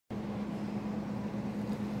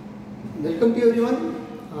Welcome to everyone.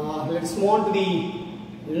 Let's move on to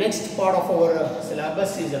the next part of our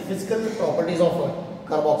syllabus is the physical properties of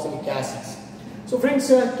carboxylic acids. So friends,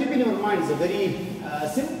 keep in your mind, it's a very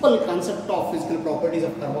simple concept of physical properties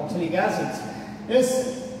of carboxylic acids. Is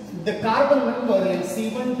the carbon number is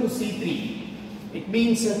C1 to C3. It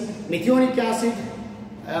means methanic acid,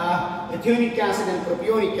 ethanic acid and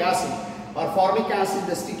propionic acid, or formic acid,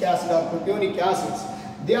 acetic acid or propionic acids.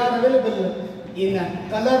 They are available in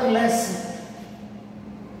colorless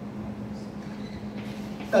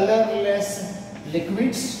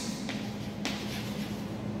liquids.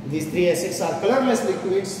 These three acids are colorless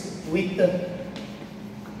liquids with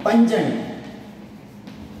pungent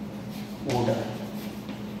odor.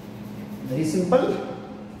 Very simple.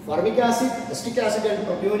 Formic acid, acetic acid and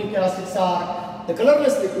propionic acids are the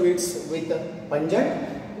colorless liquids with pungent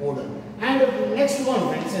odor. And the next one,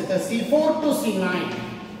 friends, is the C4 to C9.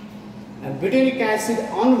 And butyric acid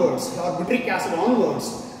onwards or butyric acid onwards,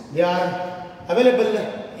 they are available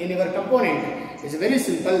in your component. It's very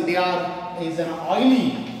simple. They are an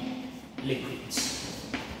oily liquids.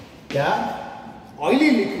 They are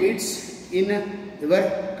oily liquids in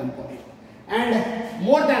your component. And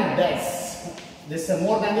more than this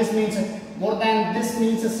means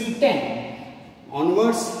C10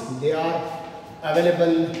 onwards. They are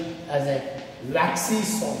available as a waxy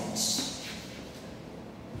solids.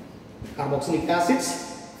 Carboxylic acids,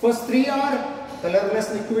 first three are colorless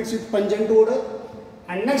liquids with pungent odor,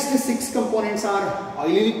 and next 6 components are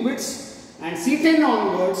oily liquids, and C10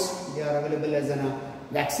 onwards they are available as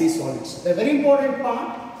waxy solids. The very important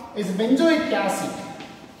part is benzoic acid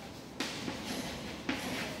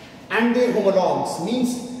and their homologs,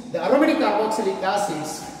 means the aromatic carboxylic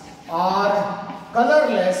acids are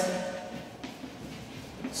colorless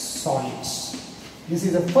solids. This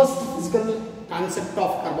is the first physical concept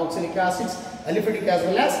of carboxylic acids, aliphatic as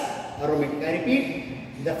well as aromatic. I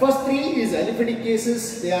repeat, the first three is aliphatic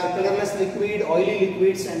cases. They are colorless liquid, oily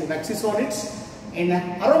liquids and waxy solids. In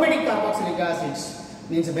aromatic carboxylic acids,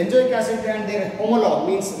 means benzoic acid and their homolog,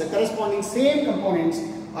 means the corresponding same components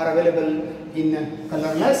are available in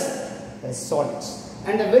colorless solids.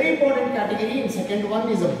 And a very important category in second one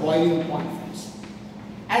is a boiling point.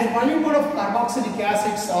 As boiling point of carboxylic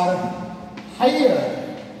acids are higher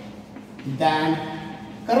than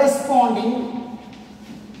corresponding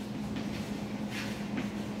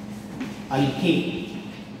alkane.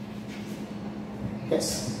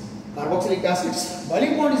 Yes, carboxylic acids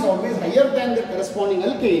boiling point is always higher than the corresponding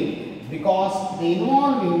alkane because they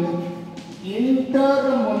involve in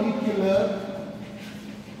intermolecular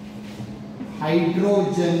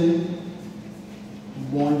hydrogen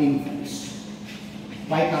bonding phase.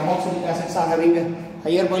 Why carboxylic acids are having a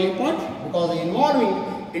higher boiling point? Because they involve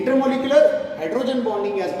in intermolecular hydrogen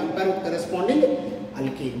bonding as compared with corresponding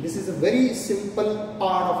alkane. This is a very simple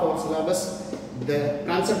part of our syllabus. The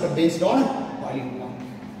concept is based on boiling point.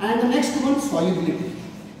 And the next one, solubility.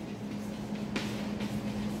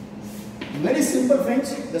 Very simple,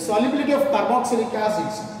 friends. The solubility of carboxylic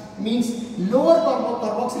acids means lower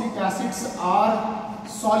carboxylic acids are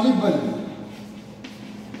soluble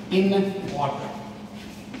in water.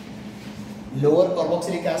 Lower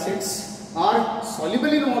carboxylic acids are soluble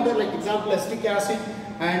in water, like example acetic acid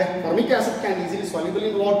and formic acid can easily soluble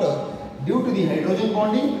in water due to the hydrogen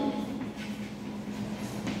bonding.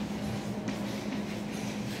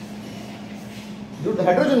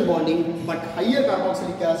 But higher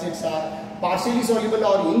carboxylic acids are partially soluble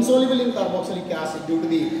or insoluble in carboxylic acid due to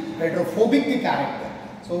the hydrophobic character.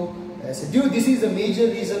 So this is the major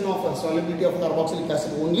reason of solubility of carboxylic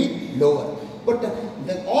acid, only lower. But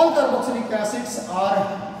all carboxylic acids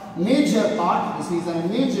are major part. This is a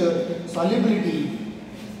major solubility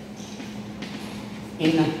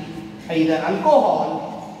in either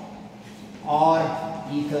alcohol or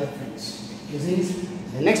ether. This is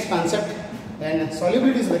the next concept. Then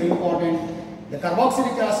solubility is very important. The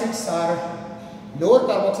carboxylic acids are lower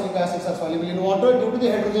carboxylic acids are soluble in water due to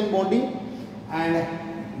the hydrogen bonding, and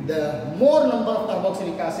the more number of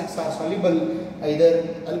carboxylic acids are soluble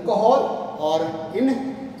either alcohol or in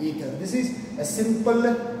ether. This is a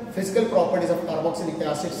simple physical properties of carboxylic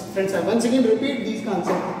acids. Friends, I once again repeat these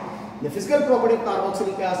concepts. The physical property of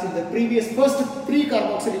carboxylic acid, the first 3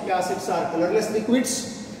 carboxylic acids are colorless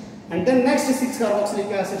liquids, and then next 6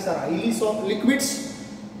 carboxylic acids are oily liquids,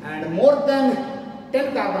 and more than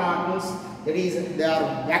 10 carbon atoms, that is, they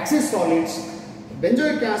are waxy solids.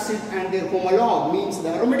 Benzoic acid and their homolog, means the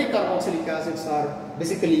aromatic carboxylic acids are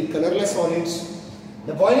basically colorless solids.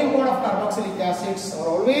 The boiling point of carboxylic acids are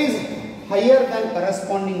always higher than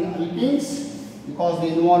corresponding alkenes because they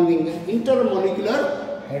involve in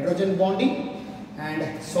intermolecular hydrogen bonding.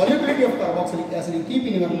 And solubility of carboxylic acid, you keep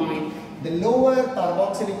in your mind, the lower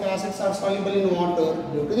carboxylic acids are soluble in water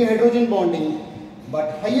due to the hydrogen bonding,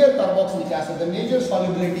 but higher carboxylic acid, the major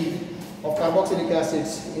solubility of carboxylic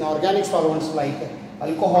acids in organic solvents like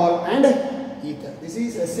alcohol and ether. This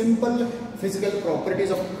is a simple physical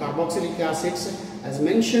properties of carboxylic acids as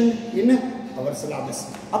mentioned in our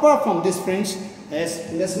syllabus. Apart from this, friends,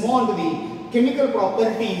 let's move on to the chemical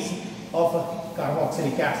properties of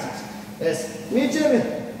carboxylic acids. As major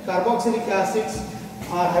carboxylic acids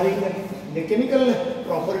are having the chemical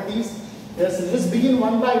properties. Let's begin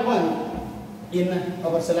one by one in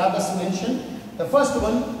our syllabus mentioned. The first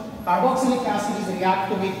one, carboxylic acid is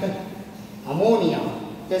react with ammonia.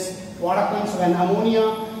 Yes, what happens when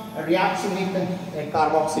ammonia reacts with a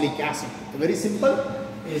carboxylic acid? Very simple.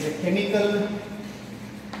 It is a chemical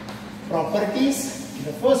properties.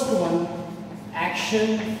 The first one,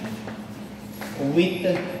 action with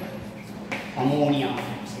ammonia.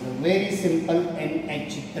 So very simple,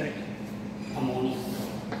 NH3 ammonia.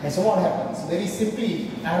 And so what happens? Very simply,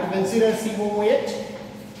 I have to consider COOH.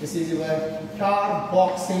 This is your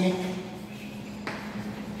carboxylic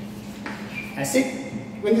acid.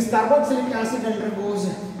 When this carboxylic acid undergoes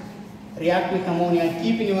react with ammonia,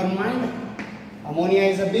 keep in your mind, ammonia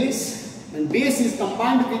is a base. When base is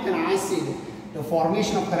combined with an acid to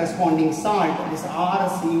formation of corresponding salt, this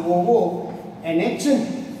RCOO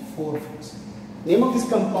NH4. Name of this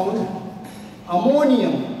compound,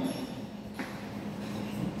 ammonium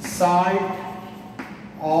salt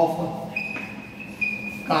of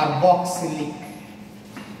carboxylic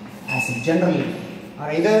acid generally, or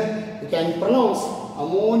either you can pronounce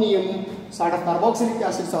ammonium salt of carboxylic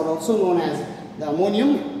acids are also known as the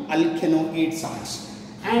ammonium alkanoate salts,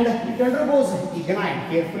 and it undergoes ignite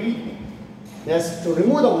carefully just to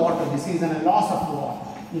remove the water. This is a loss of water.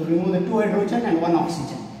 You remove the 2 hydrogen and 1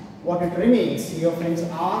 oxygen. What it remains here, friends,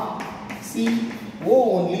 are CO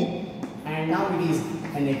only, and now it is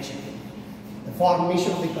NH. The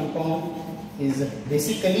formation of the compound is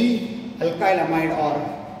basically alkyl amide or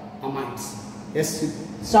amides. Yes,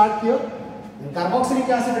 start here. When carboxylic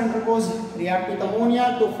acid undergoes react with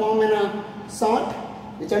ammonia to form a salt,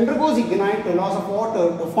 which undergoes ignite to loss of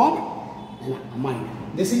water to form an amide.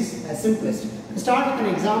 This is the simplest. To start with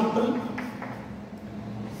an example,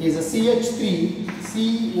 is a CH3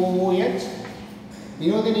 COOH.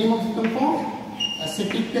 You know the name of the compound?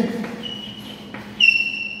 Acetic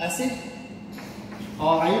acid,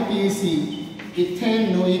 or IUPAC,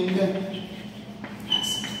 ethanoic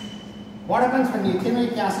acid. What happens when the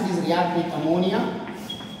ethanoic acid is react with ammonia,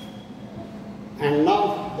 and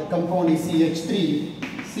now the compound is CH3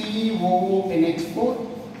 COONH4.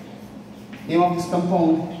 Name of this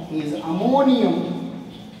compound is ammonium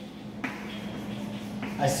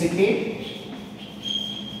acetate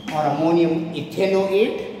or ammonium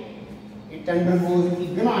ethanoate. It undergoes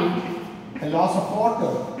ignite, the loss of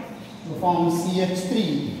water to form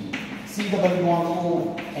CH3 C double bond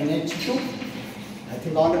O NH2. I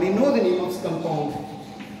think already know the name of this compound,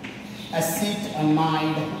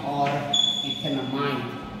 acetamide or ethanamide.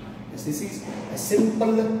 Yes, this is a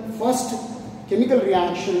simple first chemical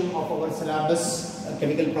reaction of our syllabus,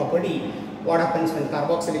 chemical property. What happens when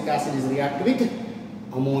carboxylic acid is react with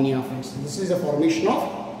ammonia, friends? This is a formation of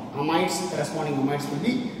amides. Corresponding amides will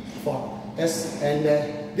be formed. Yes, and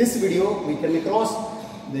this video we come across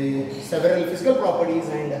the several physical properties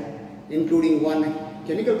and including one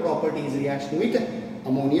chemical property is reaction with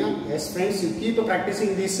ammonia. Yes, friends, you keep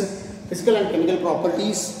practicing these physical and chemical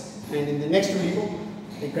properties, and in the next video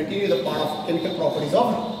we continue the part of chemical properties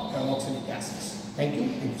of carboxylic acids. Thank you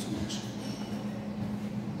so much.